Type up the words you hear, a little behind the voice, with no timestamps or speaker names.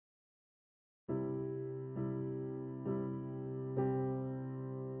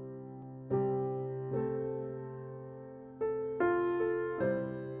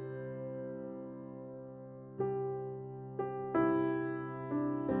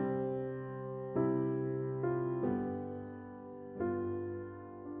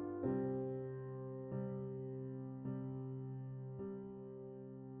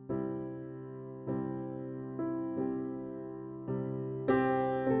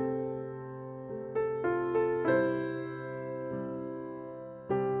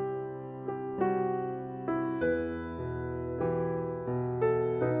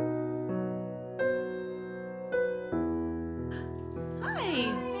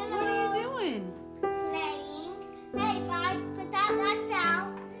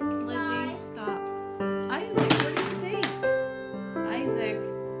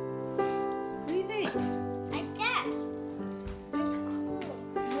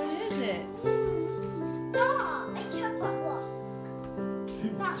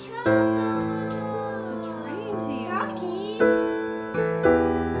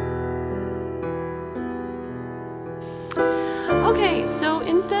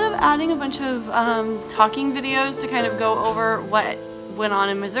adding a bunch of talking videos to kind of go over what went on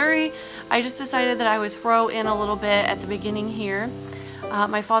in Missouri, I just decided that I would throw in a little bit at the beginning here.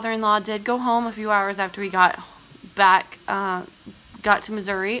 My father-in-law did go home a few hours after he got to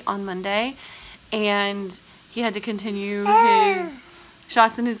Missouri on Monday, and he had to continue his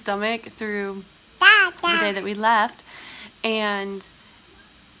shots in his stomach through the day that we left. And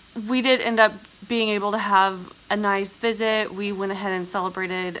we did end up being able to have a nice visit. We went ahead and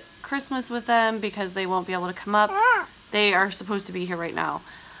celebrated Christmas with them because they won't be able to come up. They are supposed to be here right now.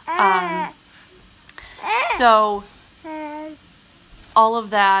 So all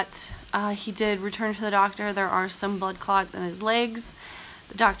of that, he did return to the doctor. There are some blood clots in his legs.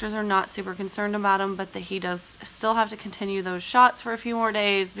 The doctors are not super concerned about him, but he does still have to continue those shots for a few more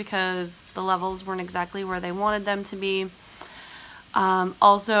days because the levels weren't exactly where they wanted them to be.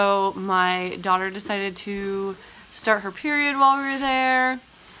 Also, my daughter decided to start her period while we were there.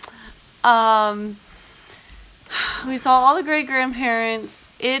 We saw all the great-grandparents.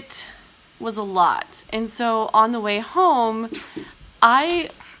 It was a lot. And so on the way home, I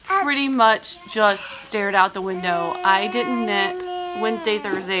pretty much just stared out the window. I didn't knit Wednesday,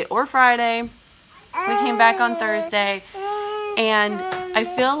 Thursday, or Friday. We came back on Thursday, and I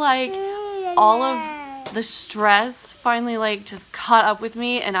feel like all of the stress finally like just caught up with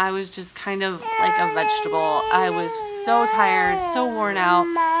me, and I was just kind of like a vegetable. I was so tired, so worn out,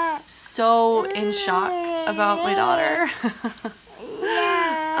 so in shock about my daughter.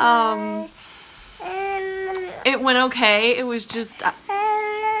 It went okay. It was just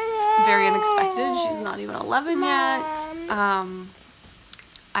very unexpected. She's not even 11 yet.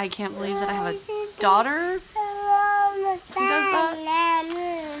 I can't believe that I have a daughter who does that.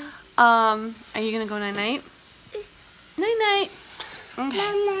 Are you gonna go night-night? Night-night.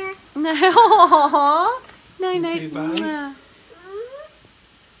 Okay. Aww. Night-night.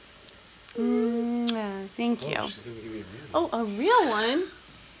 Thank you. Oh, a real one?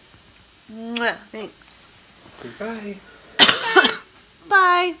 Thanks. Bye.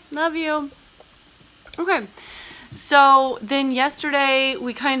 Bye. Love you. Okay. So then yesterday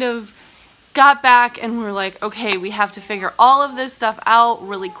we kind of got back and we're like, okay, we have to figure all of this stuff out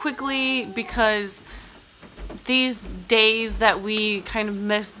really quickly because these days that we kind of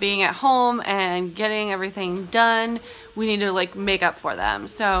missed being at home and getting everything done, we need to like make up for them.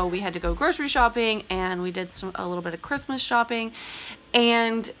 So we had to go grocery shopping, and we did a little bit of Christmas shopping.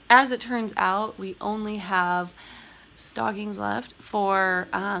 And as it turns out, we only have stockings left for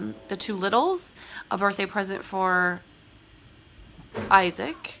the two littles, a birthday present for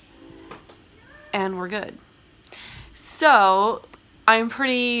Isaac, and we're good. So I'm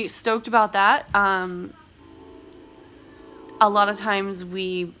pretty stoked about that. A lot of times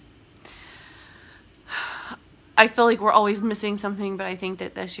I feel like we're always missing something, but I think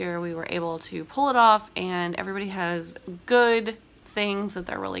that this year we were able to pull it off, and everybody has good things that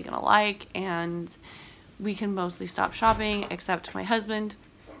they're really gonna like, and we can mostly stop shopping, except my husband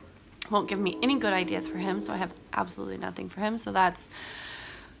won't give me any good ideas for him, so I have absolutely nothing for him, so that's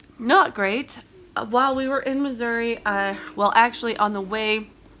not great. While we were in Missouri, well, actually on the way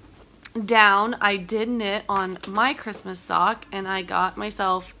down, I did knit on my Christmas sock, and I got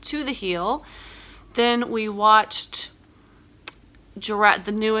myself to the heel. Then we watched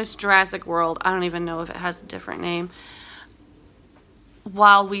the newest Jurassic World. I don't even know if it has a different name.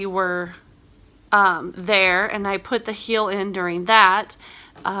 While we were there, and I put the heel in during that.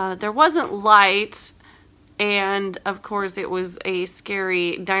 There wasn't light, and of course it was a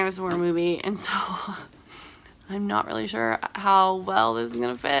scary dinosaur movie, and so I'm not really sure how well this is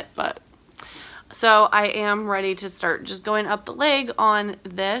gonna fit, but so I am ready to start just going up the leg on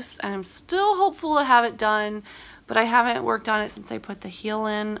this. I'm still hopeful to have it done, but I haven't worked on it since I put the heel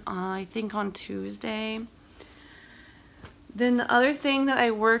in, I think on Tuesday. Then the other thing that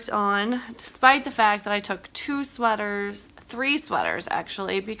I worked on, despite the fact that I took three sweaters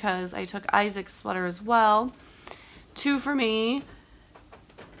actually, because I took Isaac's sweater as well, 2 for me,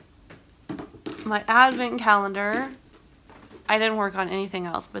 my advent calendar. I didn't work on anything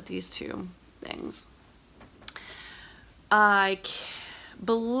else but these 2 things. I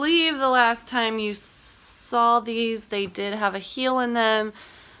believe the last time you saw these, they did have a heel in them,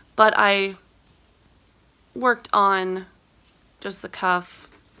 but I worked on just the cuff,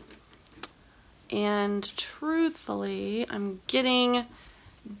 and truthfully, I'm getting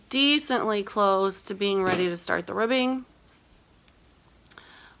decently close to being ready to start the ribbing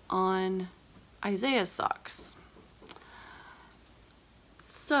on Isaiah's socks.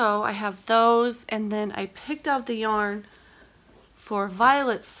 So I have those, and then I picked out the yarn for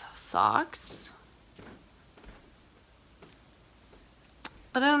Violet's socks.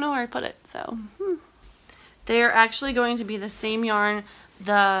 but I don't know where I put it, so. They're actually going to be the same yarn,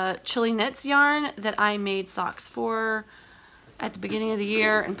 the Chili Knits yarn that I made socks for at the beginning of the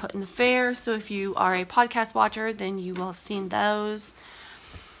year and put in the fair. So if you are a podcast watcher, then you will have seen those.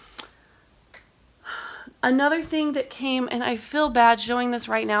 Another thing that came, and I feel bad showing this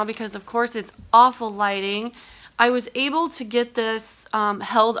right now because of course it's awful lighting. I was able to get this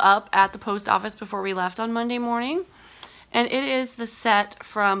held up at the post office before we left on Monday morning. And it is the set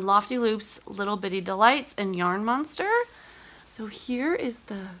from Lofty Loops, Little Bitty Delights, and Yarn Monster. So here is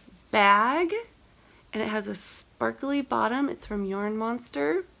the bag, and it has a sparkly bottom. It's from Yarn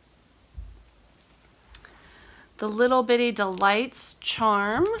Monster. The Little Bitty Delights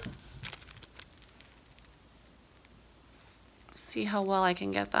charm. See how well I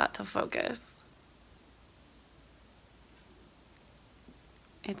can get that to focus.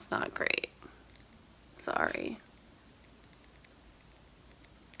 It's not great. Sorry.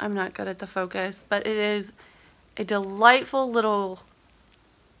 I'm not good at the focus, but it is a delightful little,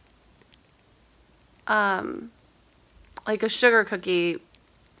 like a sugar cookie.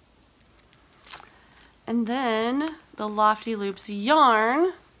 And then the Lofty Loops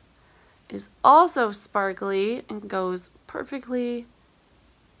yarn is also sparkly and goes perfectly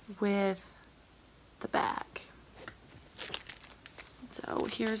with the bag. So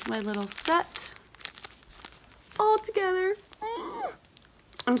here's my little set all together.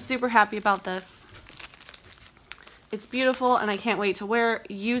 I'm super happy about this. It's beautiful and I can't wait to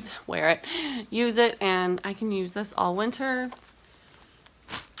use it, and I can use this all winter.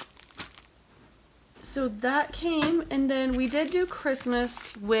 So that came, and then we did do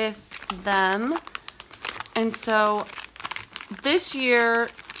Christmas with them. And so this year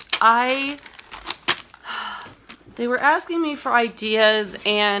they were asking me for ideas,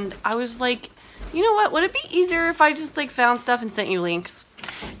 and I was like, you know what, would it be easier if I just like found stuff and sent you links?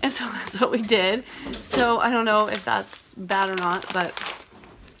 And so that's what we did. So I don't know if that's bad or not, but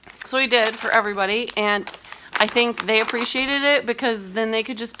so we did for everybody, and I think they appreciated it because then they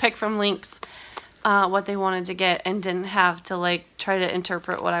could just pick from links what they wanted to get and didn't have to like try to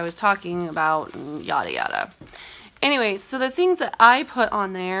interpret what I was talking about and yada yada. Anyway, so the things that I put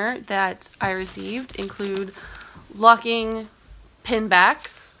on there that I received include locking pin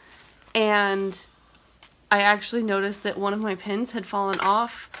backs, and I actually noticed that one of my pins had fallen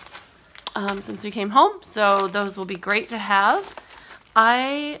off since we came home, so those will be great to have.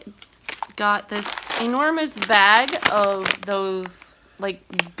 I got this enormous bag of those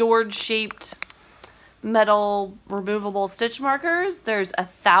like gourd shaped metal removable stitch markers. There's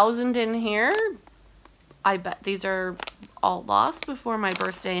 1,000 in here. I bet these are all lost before my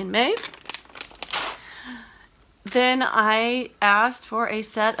birthday in May. Then I asked for a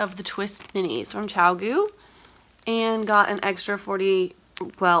set of the Twist Minis from ChowGoo and got an extra 40,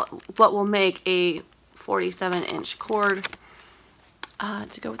 well, what will make a 47-inch cord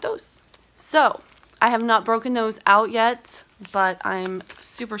to go with those. So I have not broken those out yet, but I'm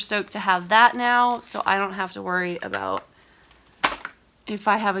super stoked to have that now, so I don't have to worry about if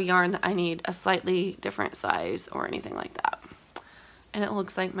I have a yarn that I need a slightly different size or anything like that. And it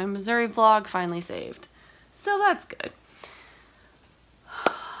looks like my Missouri vlog finally saved. So that's good.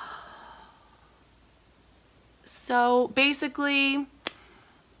 So basically,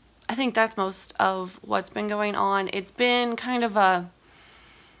 I think that's most of what's been going on. It's been kind of a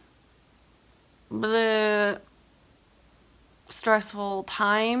stressful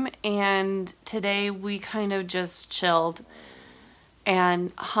time, and today we kind of just chilled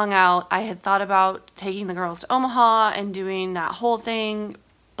and hung out. I had thought about taking the girls to Omaha and doing that whole thing,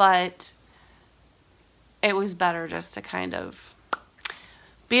 but it was better just to kind of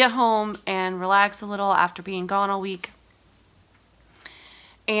be at home and relax a little after being gone all week.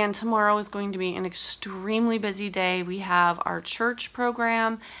 And tomorrow is going to be an extremely busy day. We have our church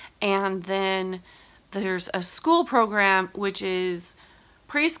program, and then there's a school program, which is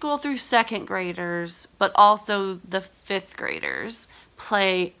preschool through second graders, but also the fifth graders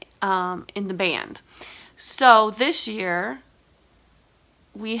play in the band. So this year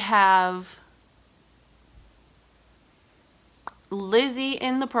we have Lizzie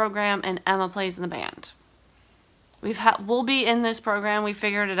in the program and Emma plays in the band. We'll be in this program. We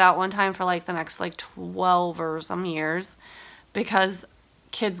figured it out one time for like the next like 12 or some years because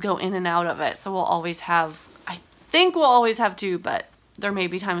kids go in and out of it. So we'll always have, I think we'll always have two, but there may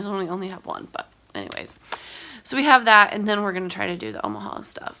be times when we only have one. But anyways, so we have that, and then we're going to try to do the Omaha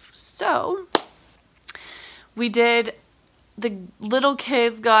stuff. So we did, the little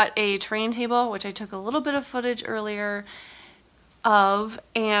kids got a train table, which I took a little bit of footage earlier of,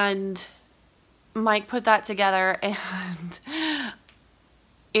 and Mike put that together, and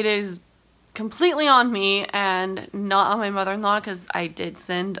it is completely on me and not on my mother-in-law, because I did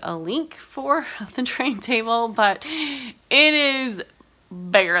send a link for the train table, but it is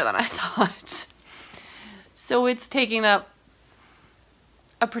bigger than I thought. So it's taking up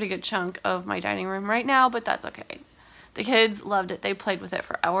a pretty good chunk of my dining room right now, but that's okay. The kids loved it. They played with it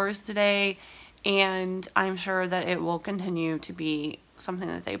for hours today, and I'm sure that it will continue to be something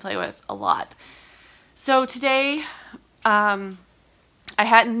that they play with a lot. So today, I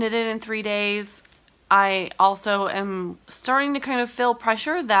hadn't knitted in 3 days. I also am starting to kind of feel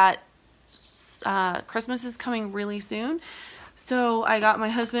pressure that Christmas is coming really soon. So I got my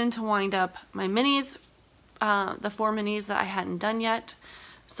husband to wind up my minis, the 4 minis that I hadn't done yet.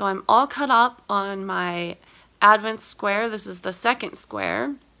 So I'm all cut up on my Advent square. This is the second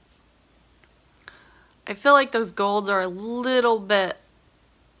square. I feel like those golds are a little bit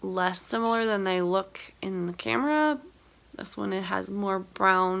less similar than they look in the camera. This one, it has more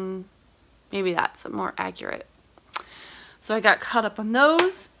brown. Maybe that's more accurate. So I got caught up on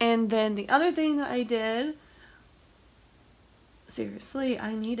those. And then the other thing that I did, seriously,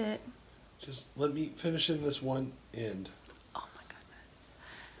 I need it. Just let me finish in this one end. Oh my goodness.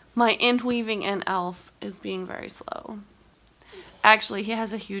 My end weaving in Elf is being very slow. Actually, he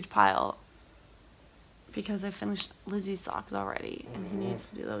has a huge pile because I finished Lizzie's socks already, and he needs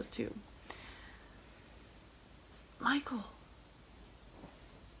to do those too. Michael.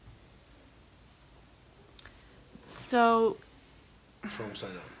 So From side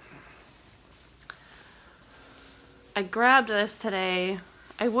up. I grabbed this today.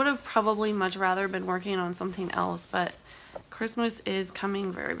 I would have probably much rather been working on something else, but Christmas is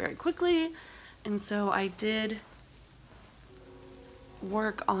coming very, very quickly, and so I did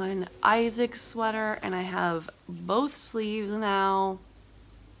work on Isaac's sweater, and I have both sleeves now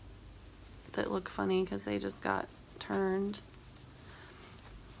that look funny because they just got turned.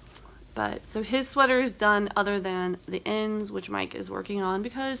 But so his sweater is done, other than the ends, which Mike is working on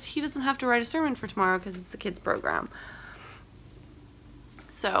because he doesn't have to write a sermon for tomorrow because it's the kids program.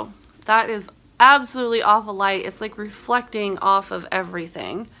 So that is absolutely off a light. It's like reflecting off of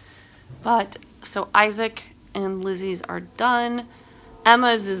everything. But so Isaac and Lizzie's are done.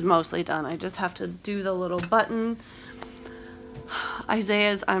 Emma's is mostly done. I just have to do the little button.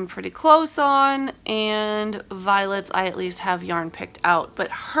 Isaiah's I'm pretty close on, and Violet's I at least have yarn picked out, but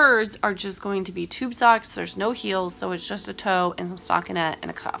hers are just going to be tube socks. There's no heels, so it's just a toe and some stockinette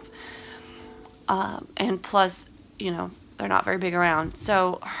and a cuff. And plus, you know, they're not very big around.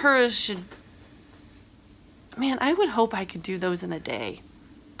 So hers should, man, I would hope I could do those in a day.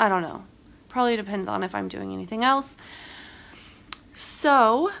 I don't know. Probably depends on if I'm doing anything else.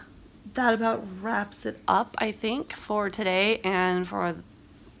 So that about wraps it up, I think, for today and for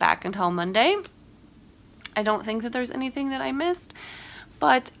back until Monday. I don't think that there's anything that I missed,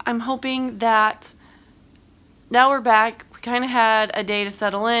 but I'm hoping that now we're back. We kind of had a day to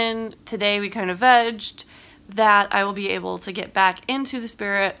settle in. Today we kind of vegged, that I will be able to get back into the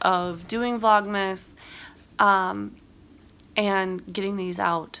spirit of doing Vlogmas and getting these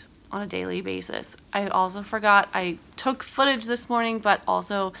out on a daily basis. I also forgot I took footage this morning, but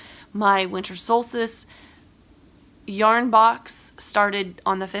also my winter solstice yarn box started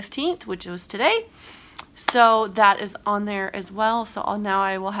on the 15th, which was today. So that is on there as well. So now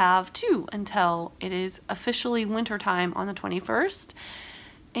I will have 2 until it is officially winter time on the 21st.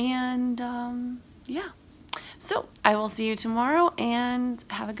 And yeah. So I will see you tomorrow, and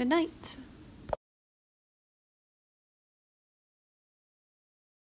have a good night.